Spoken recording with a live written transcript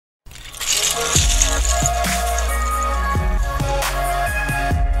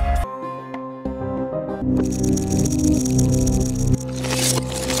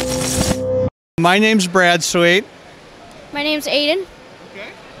My name's Brad Sweet. My name's Aiden. Okay.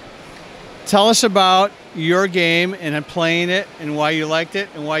 Tell us about your game and playing it and why you liked it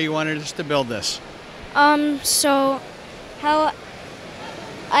and why you wanted us to build this. So how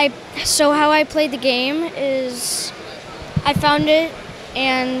I played the game is I found it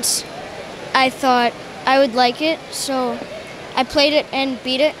and I thought I would like it, so I played it and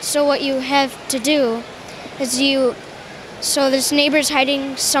beat it. So what you have to do is so this neighbor's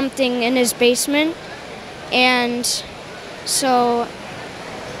hiding something in his basement, and so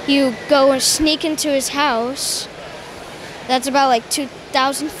you go and sneak into his house. That's about like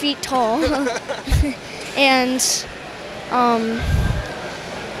 2,000 feet tall. and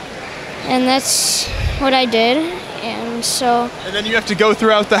that's what I did. And then you have to go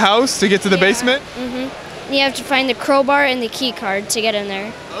throughout the house to get to the basement? Mm-hmm. You have to find the crowbar and the key card to get in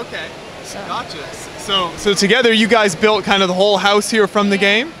there. Okay. Gotcha. So together you guys built kind of the whole house here from the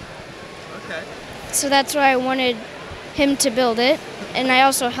game? Okay. So that's why I wanted him to build it, and I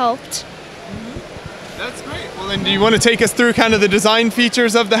also helped. That's great. Well, then do you want to take us through kind of the design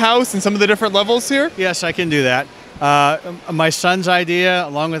features of the house and some of the different levels here? Yes, I can do that. My son's idea,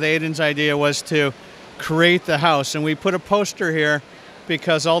 along with Aiden's idea, was to create the house, and we put a poster here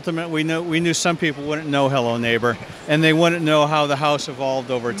because ultimately we knew some people wouldn't know Hello Neighbor, and they wouldn't know how the house evolved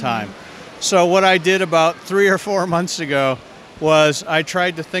over time. So what I did about 3 or 4 months ago was I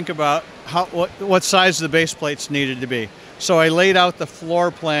tried to think about what size the base plates needed to be. So I laid out the floor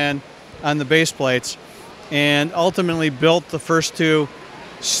plan on the base plates and ultimately built the first 2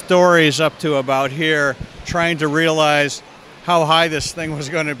 stories up to about here, trying to realize how high this thing was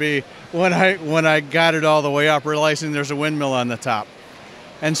going to be when I got it all the way up, realizing there's a windmill on the top.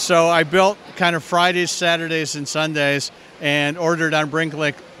 And so I built kind of Fridays, Saturdays, and Sundays, and ordered on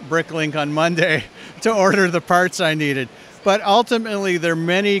Bricklink on Monday to order the parts I needed. But ultimately, there are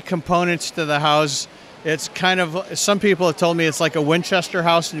many components to the house. It's kind of, some people have told me it's like a Winchester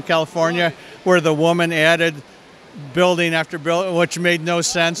house in California, where the woman added building after building, which made no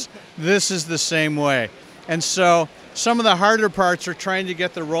sense. This is the same way. And so some of the harder parts are trying to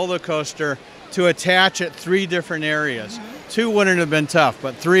get the roller coaster to attach at 3 different areas. 2 wouldn't have been tough,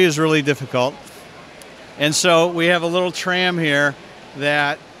 but 3 is really difficult. And so we have a little tram here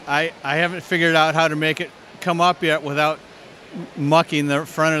that I haven't figured out how to make it come up yet without mucking the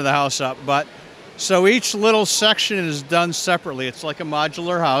front of the house up. But so each little section is done separately. It's like a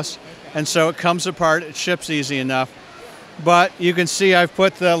modular house, and so it comes apart. It ships easy enough. But you can see I've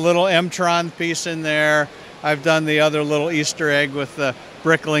put the little M-Tron piece in there. I've done the other little Easter egg with the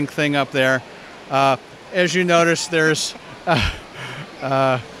Bricklink thing up there. As you notice, there's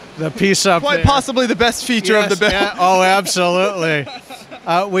the piece up Quite there. Possibly the best feature of the build. Yeah, oh, absolutely.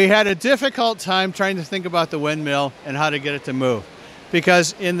 We had a difficult time trying to think about the windmill and how to get it to move.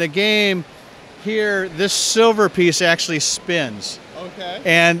 Because in the game here, this silver piece actually spins. Okay.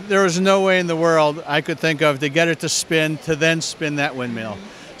 And there was no way in the world I could think of to get it to spin, to then spin that windmill.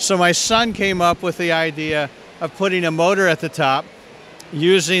 So my son came up with the idea of putting a motor at the top,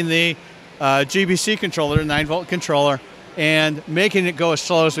 using the GBC controller, 9-volt controller, and making it go as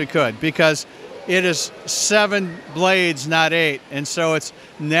slow as we could, because it is 7 blades, not 8, and so it's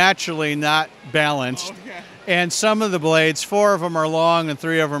naturally not balanced. Okay. And some of the blades, 4 of them are long and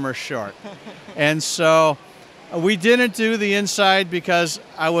 3 of them are short. And so we didn't do the inside because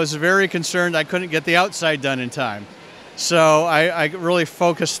I was very concerned I couldn't get the outside done in time. So I really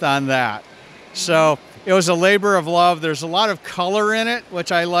focused on that. So it was a labor of love. There's a lot of color in it,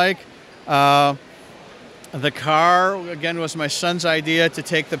 which I like. The car, again, was my son's idea to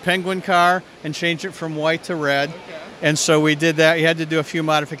take the Penguin car and change it from white to red. Okay. And so we did that. You had to do a few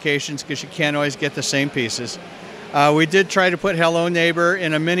modifications because you can't always get the same pieces. We did try to put Hello Neighbor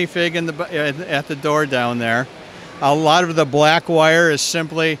in a minifig at the door down there. A lot of the black wire is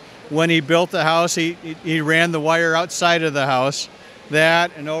simply, when he built the house, he ran the wire outside of the house.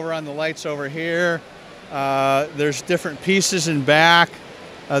 That, and over on the lights over here, there's different pieces in back.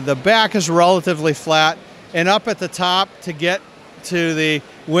 The back is relatively flat. And up at the top, to get to the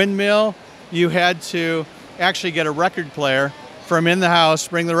windmill, you had to actually get a record player from in the house,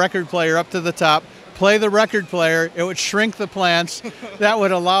 bring the record player up to the top, play the record player. It would shrink the plants. That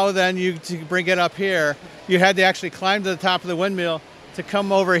would allow then you to bring it up here. You had to actually climb to the top of the windmill to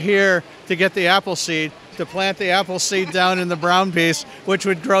come over here to get the apple seed, to plant the apple seed down in the brown piece, which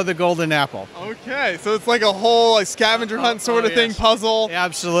would grow the golden apple. Okay, so it's like a whole scavenger hunt sort of thing, puzzle.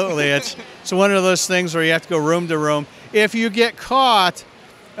 Absolutely. It's one of those things where you have to go room to room. If you get caught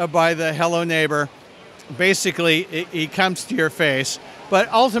by the Hello Neighbor, basically he comes to your face,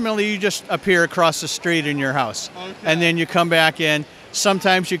 but ultimately you just appear across the street in your house. Okay. And then you come back in.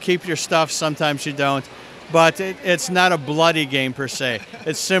 Sometimes you keep your stuff, sometimes you don't. But it's not a bloody game per se.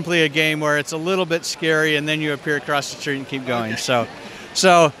 It's simply a game where it's a little bit scary, and then you appear across the street and keep going. So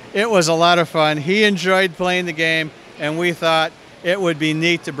it was a lot of fun. He enjoyed playing the game, and we thought it would be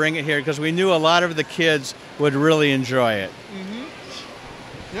neat to bring it here because we knew a lot of the kids would really enjoy it.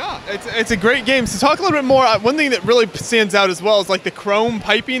 Yeah, it's a great game. So talk a little bit more. One thing that really stands out as well is like the chrome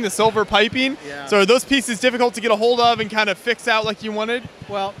piping, the silver piping. Yeah. So are those pieces difficult to get a hold of and kind of fix out like you wanted?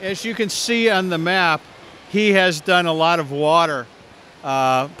 Well, as you can see on the map, he has done a lot of water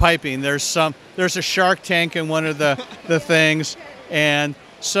piping. There's a shark tank in one of the things, and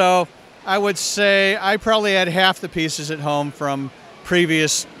so I would say I probably had half the pieces at home from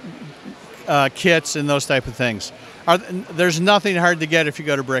previous kits and those type of things. There's nothing hard to get if you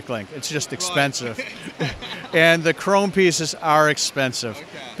go to Bricklink. It's just expensive. And the chrome pieces are expensive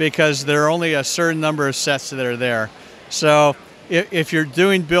because there are only a certain number of sets that are there. So if you're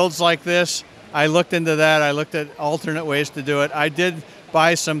doing builds like this, I looked into that. I looked at alternate ways to do it. I did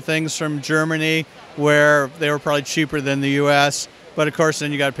buy some things from Germany where they were probably cheaper than the U.S., but of course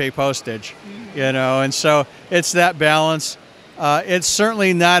then you got to pay postage, you know, and so it's that balance. It's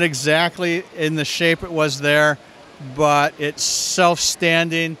certainly not exactly in the shape it was there, but it's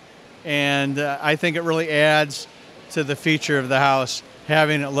self-standing, and I think it really adds to the feature of the house,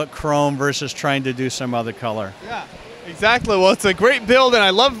 having it look chrome versus trying to do some other color. Yeah, exactly. Well, it's a great build, and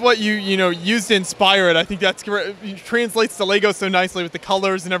I love what you used to inspire it. I think that's great. It translates to Lego so nicely with the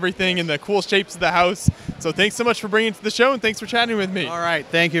colors and everything and the cool shapes of the house. So thanks so much for bringing it to the show, and thanks for chatting with me. All right,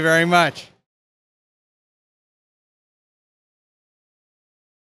 thank you very much.